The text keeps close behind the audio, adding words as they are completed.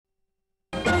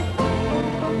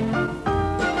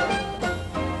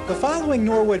The following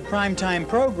Norwood Primetime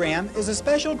program is a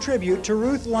special tribute to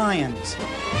Ruth Lyons.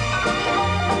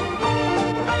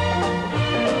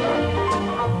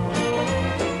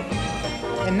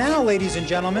 And now, ladies and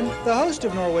gentlemen, the host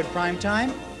of Norwood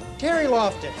Primetime, Terry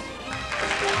Loftus.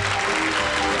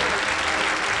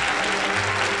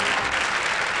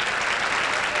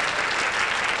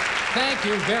 Thank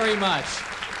you very much.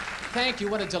 Thank you.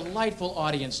 What a delightful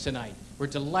audience tonight. We're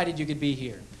delighted you could be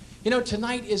here. You know,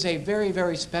 tonight is a very,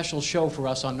 very special show for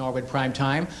us on Norwood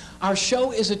Primetime. Our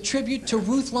show is a tribute to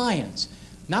Ruth Lyons.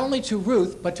 Not only to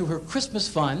Ruth, but to her Christmas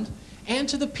fund and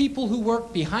to the people who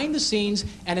work behind the scenes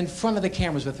and in front of the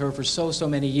cameras with her for so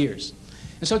many years.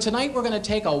 And so tonight we're going to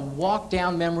take a walk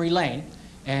down memory lane,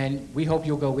 and we hope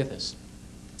you'll go with us.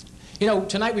 You know,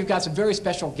 tonight we've got some very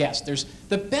special guests.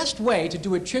 The best way to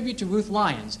do a tribute to Ruth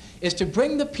Lyons is to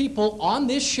bring the people on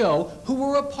this show who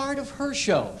were a part of her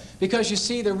show. Because you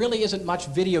see, there really isn't much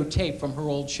videotape from her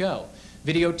old show.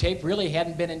 Videotape really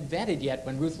hadn't been invented yet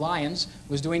when Ruth Lyons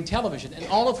was doing television, and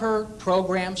all of her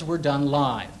programs were done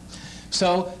live.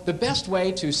 So the best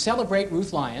way to celebrate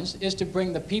Ruth Lyons is to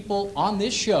bring the people on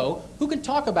this show who can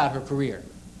talk about her career.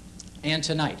 And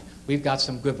tonight, we've got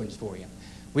some good ones for you.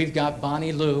 We've got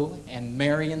Bonnie Lou and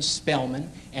Marion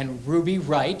Spellman and Ruby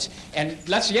Wright. And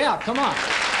yeah, come on.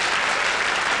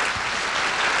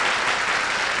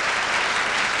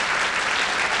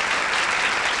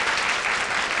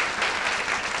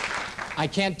 I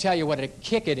can't tell you what a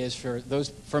kick it is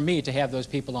for me to have those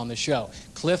people on the show.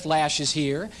 Cliff Lash is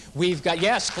here. We've got,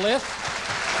 yes, Cliff.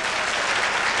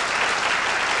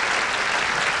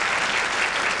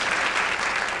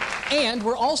 And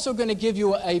we're also going to give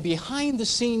you a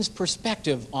behind-the-scenes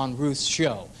perspective on Ruth's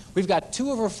show. We've got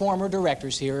two of her former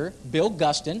directors here, Bill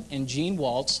Guston and Gene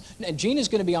Waltz. And Gene is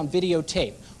going to be on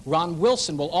videotape. Ron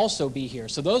Wilson will also be here.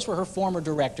 So those were her former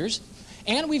directors.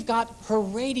 And we've got her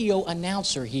radio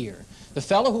announcer here, the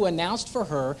fellow who announced for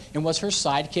her and was her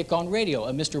sidekick on radio,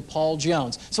 a Mr. Paul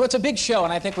Jones. So it's a big show,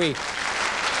 and I think we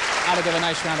ought to give a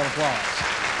nice round of applause.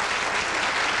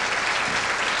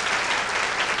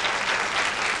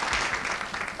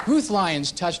 Ruth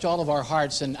Lyons touched all of our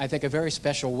hearts in, I think, a very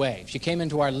special way. She came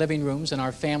into our living rooms and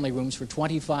our family rooms for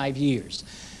 25 years.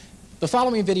 The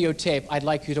following videotape I'd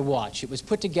like you to watch. It was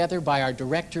put together by our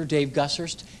director, Dave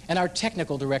Gusshurst, and our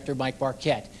technical director, Mike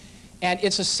Barquette. And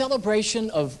it's a celebration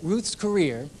of Ruth's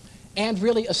career and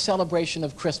really a celebration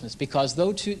of Christmas, because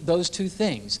those two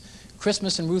things,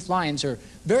 Christmas and Ruth Lyons, are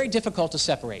very difficult to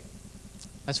separate.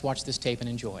 Let's watch this tape and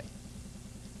enjoy.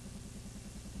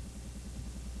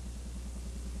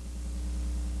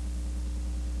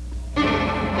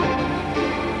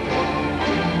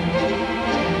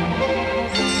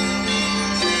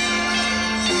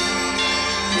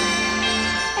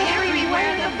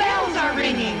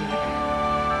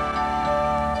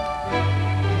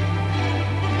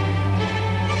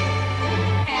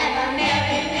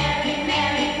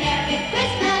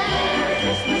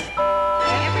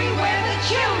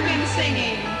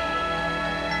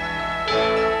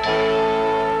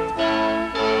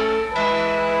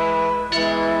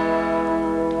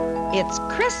 It's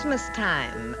Christmas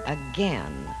time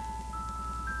again.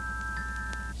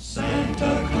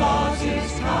 Santa Claus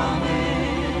is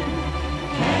coming.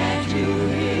 Can't you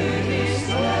hear his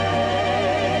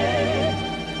sleigh?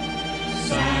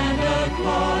 Santa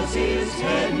Claus is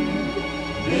heading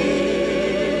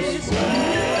this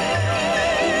way.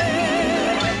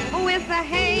 With a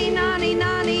hey, nonny,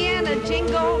 nonny, and a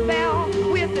jingle bell,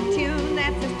 with a tune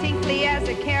that's as tinkly as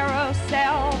a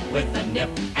carousel. With a nip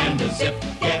and a zip,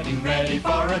 getting ready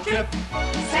for a trip.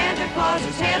 Santa Claus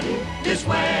is heading this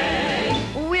way.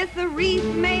 With a wreath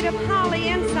made of holly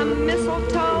and some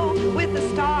mistletoe, with a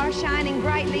star shining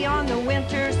brightly on the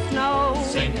winter snow.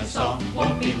 Sing a song,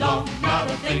 won't be long,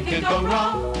 not a thing can go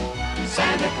wrong.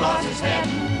 Santa Claus is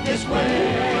heading this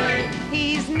way.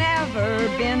 He's never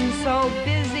been so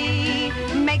busy,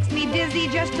 makes me dizzy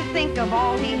just to think of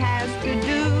all he has to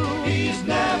do. He's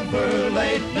never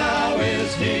late, now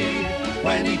is he,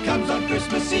 when he comes on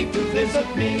Christmas Eve to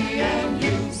visit me and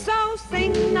you. So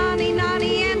sing nonny,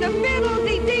 nonny, and a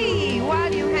fiddle-dee-dee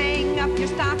while you hang up your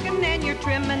stocking and you're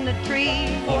trimming the tree.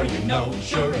 For you know,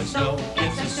 sure as snow,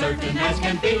 it's as certain as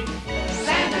can be,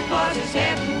 Santa Claus is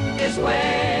heading this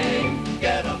way.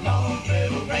 Get along,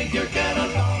 little reindeer, get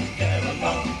along, get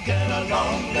along, get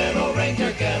along, little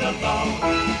reindeer, get along.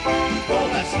 Pull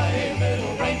that sleigh,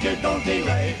 little reindeer, don't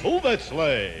delay. Pull that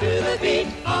sleigh. To the beat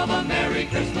of a Merry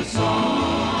Christmas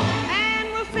song.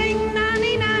 And we'll sing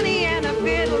nonny, nonny, and a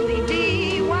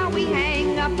fiddle-dee-dee while we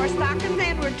hang up our stockings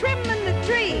and we're we're trimming the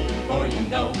tree. For you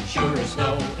know, sure as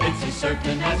snow, it's as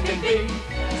certain as can be.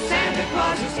 Santa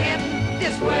Claus is heading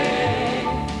this way.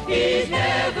 He's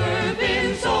never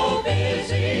been so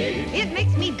busy. It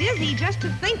makes me dizzy just to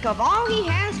think of all he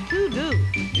has to do.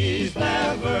 He's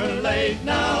never late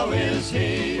now, is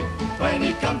he? When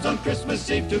he comes on Christmas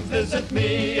Eve to visit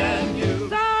me and you.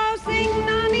 So sing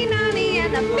nonny nonny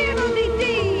and a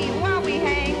fiddle-dee-dee while we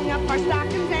hang up our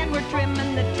stockings and we're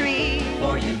trimming the tree.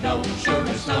 For you know, sure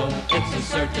as snow, it's as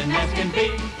certain as can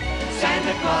be.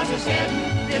 Santa Claus is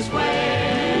heading this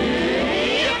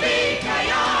way.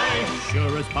 Yippee-ki-yay!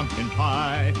 Sure as pumpkin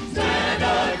pie.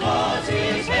 Santa Claus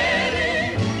is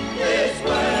heading this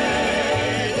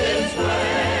way, this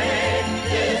way,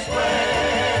 this way.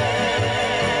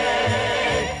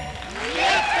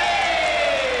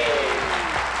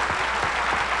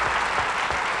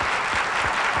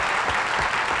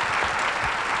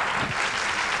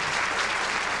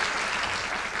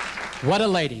 What a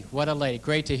lady, what a lady.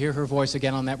 Great to hear her voice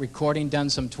again on that recording done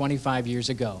some 25 years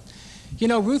ago. You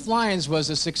know, Ruth Lyons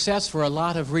was a success for a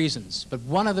lot of reasons, but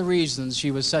one of the reasons she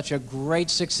was such a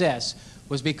great success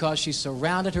was because she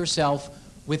surrounded herself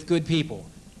with good people,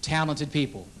 talented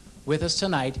people. With us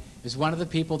tonight is one of the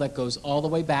people that goes all the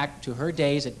way back to her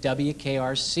days at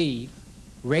WKRC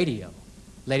Radio.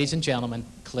 Ladies and gentlemen,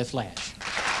 Cliff Lash.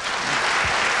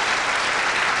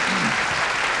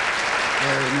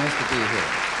 Very nice to be here.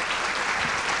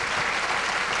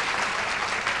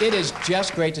 It is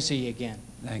just great to see you again.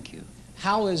 Thank you.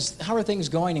 How are things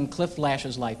going in Cliff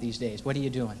Lash's life these days? What are you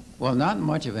doing? Well, not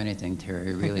much of anything,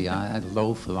 Terry, really. I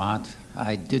loaf a lot.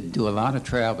 I did do a lot of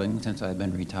traveling since I've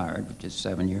been retired, which is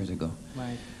 7 years ago.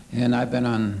 Right. And I've been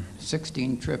on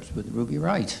 16 trips with Ruby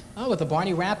Wright. Oh, with the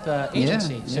Barney Rap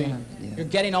agency. Yeah, So yeah. you're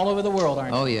getting all over the world,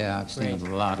 aren't you? Oh, yeah, I've seen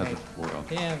Great. a lot of Great. the world.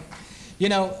 Yeah. You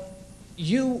know,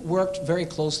 you worked very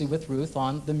closely with Ruth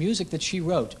on the music that she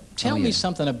wrote. Tell me yeah.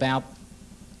 something about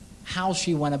how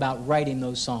she went about writing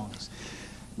those songs.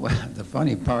 Well, the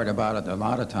funny part about it, a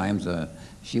lot of times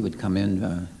she would come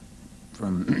in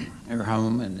from her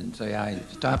home and say, I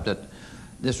stopped at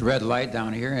this red light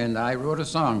down here and I wrote a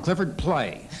song, Clifford,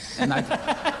 play. And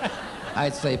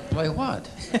I'd say, play what?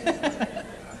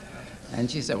 And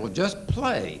she said, well, just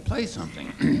play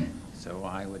something. So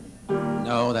I would,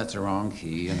 no, that's the wrong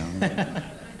key, you know,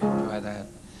 try that.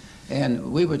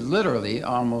 And we would literally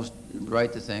almost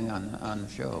write the thing on the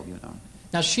show, you know.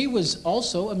 Now, she was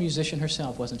also a musician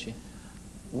herself, wasn't she?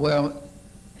 Well,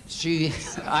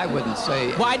 I wouldn't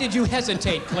say. Why did you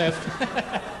hesitate, Cliff?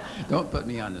 Don't put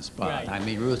me on the spot. Right. I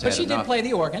mean, Ruth But had she did enough. play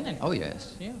the organ. And Oh,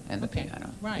 yes. Yeah. And the Okay. piano.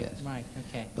 Right, Yes. right,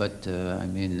 okay. But, I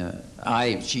mean,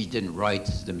 she didn't write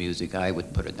the music. I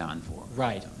would put it down for her.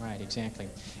 Right, right, exactly.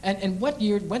 And what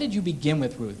did you begin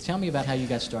with Ruth? Tell me about how you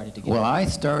got started together. Well, I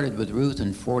started with Ruth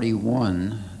in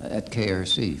 '41 at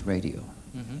KRC Radio.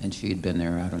 And she had been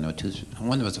there, I don't know,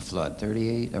 when was the flood,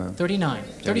 38 or? 39,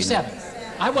 37.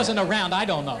 I wasn't around, I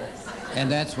don't know.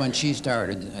 And that's when she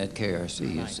started at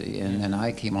KRC, you see. And then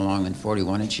I came along in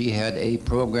 '41, and she had a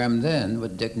program then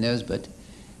with Dick Nesbitt.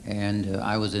 And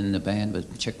I was in the band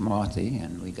with Chick Mothy,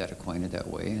 and we got acquainted that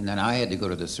way. And then I had to go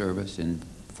to the service in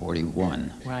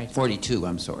 '41. Right. 42,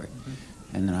 I'm sorry.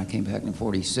 And then I came back in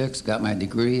 '46, got my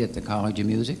degree at the College of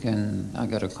Music, and I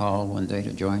got a call one day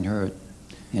to join her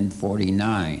in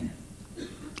 '49.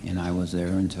 And I was there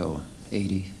until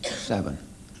 '87.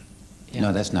 Yeah.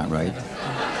 No, that's not right.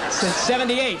 Since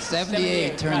 78.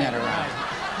 78, turn right, that around.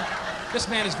 right. This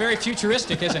man is very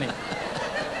futuristic, isn't he?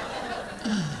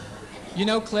 You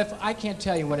know, Cliff, I can't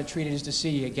tell you what a treat it is to see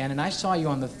you again. And I saw you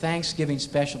on the Thanksgiving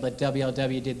special that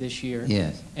WLW did this year.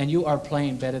 Yes. And you are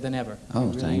playing better than ever. Oh, You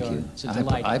really thank are. you. It's a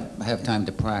delight. I have time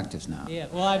to practice now. Yeah,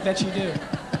 well, I bet you do.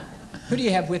 Who do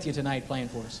you have with you tonight playing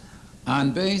for us?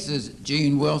 On bass is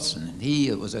Gene Wilson. He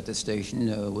was at the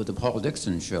station with the Paul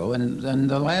Dixon show. And then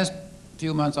the last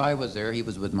few months I was there, he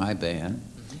was with my band.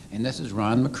 And this is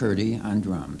Ron McCurdy on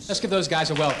drums. Let's give those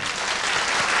guys a welcome.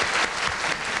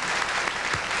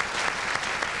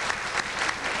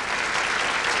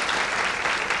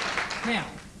 Now,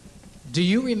 do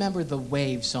you remember the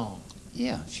Wave song?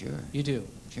 Yeah, sure. You do?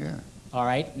 Sure. All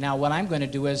right. Now, what I'm going to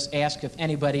do is ask if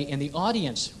anybody in the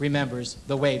audience remembers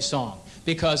the Wave song.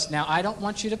 Because now, I don't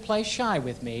want you to play shy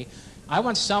with me. I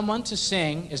want someone to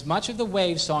sing as much of the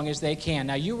Wave song as they can.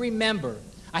 Now, you remember,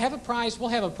 I have a prize. We'll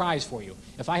have a prize for you.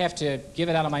 If I have to give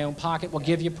it out of my own pocket, we'll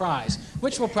give you a prize,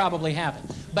 which will probably happen.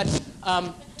 But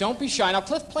don't be shy. Now,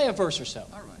 Cliff, play a verse or so.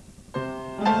 All right.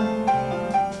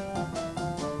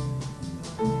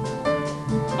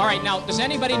 All right. Now, does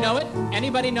anybody know it?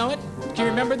 Anybody know it? Can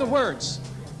you remember the words?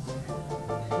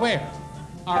 Where?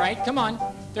 All right. Come on.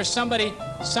 There's somebody.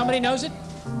 Somebody knows it?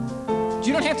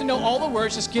 You don't have to know all the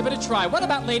words, just give it a try. What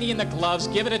about Lady in the Gloves?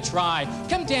 Give it a try.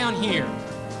 Come down here.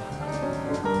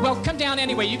 Well, come down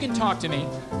anyway. You can talk to me.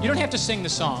 You don't have to sing the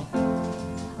song.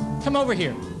 Come over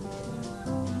here.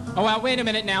 Oh, well, wait a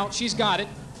minute now. She's got it.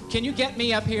 Can you get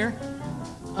me up here?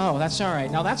 Oh, that's all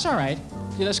right. Now, that's all right.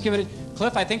 Yeah, let's give it a...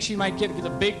 Cliff, I think she might get the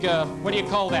big, what do you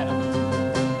call that?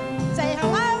 Say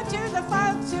hello to the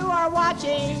folks who are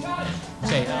watching.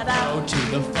 Say hello to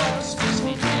the folks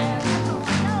listening in.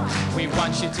 We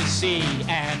want you to see,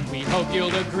 and we hope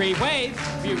you'll agree. Wave,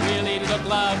 you really look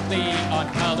lovely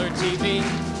on color TV.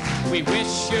 We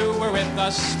wish you were with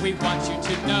us. We want you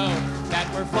to know that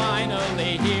we're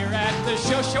finally here at the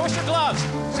show. Show us your gloves.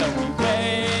 So we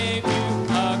wave you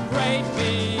a great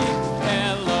big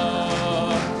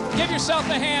hello. Give yourself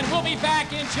a hand. We'll be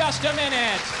back in just a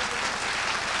minute.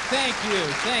 Thank you.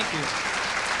 Thank you.